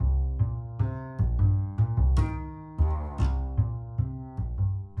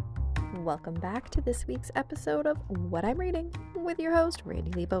welcome back to this week's episode of What I'm Reading with your host, Randy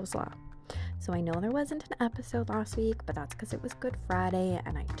Lee Boslaw. So I know there wasn't an episode last week, but that's because it was Good Friday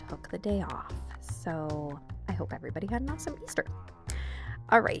and I took the day off. So I hope everybody had an awesome Easter.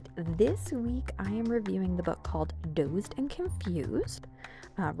 All right, this week I am reviewing the book called Dozed and Confused,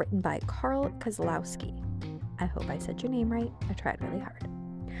 written by Carl Kozlowski. I hope I said your name right. I tried really hard.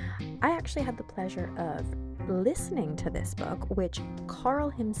 I actually had the pleasure of listening to this book, which Carl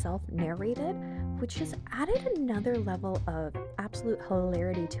himself narrated, which just added another level of absolute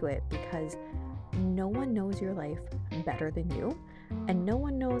hilarity to it because no one knows your life better than you, and no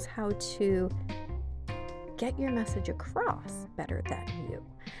one knows how to get your message across better than you.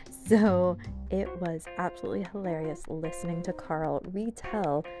 So it was absolutely hilarious listening to Carl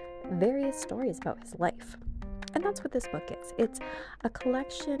retell various stories about his life. And that's what this book is. It's a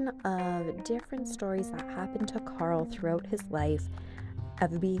collection of different stories that happened to Carl throughout his life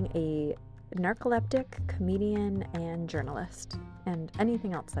of being a narcoleptic comedian and journalist and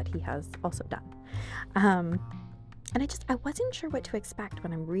anything else that he has also done. And I wasn't sure what to expect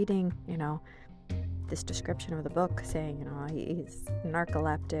when I'm reading, this description of the book saying, he's a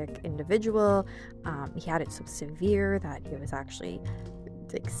narcoleptic individual. He had it so severe that he was actually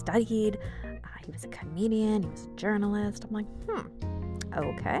studied. He was a comedian, he was a journalist. I'm like,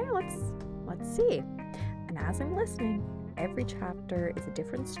 okay, let's see. And as I'm listening, every chapter is a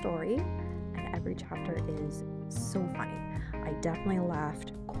different story, and every chapter is so funny. I definitely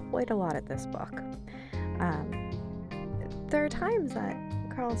laughed quite a lot at this book. There are times that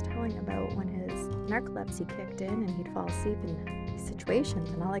Carl's telling about when his narcolepsy kicked in and he'd fall asleep in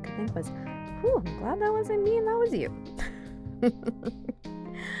situations, and all I could think was, I'm glad that wasn't me and that was you.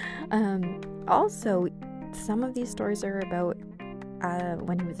 Also, some of these stories are about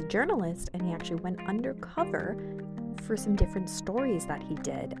when he was a journalist and he actually went undercover for some different stories that he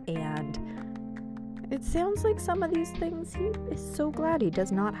did, and it sounds like some of these things he is so glad he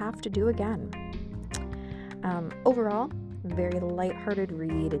does not have to do again. Overall, very lighthearted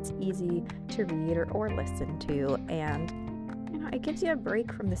read. It's easy to read or listen to, and it gives you a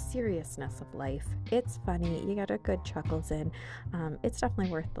break from the seriousness of life. It's funny, you get a good chuckles in. It's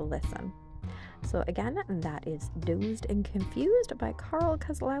definitely worth the listen. So again, that is Dozed and Confused by Carl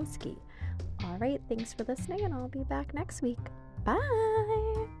Kozlowski. All right, thanks for listening, and I'll be back next week.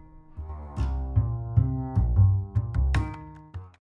 Bye!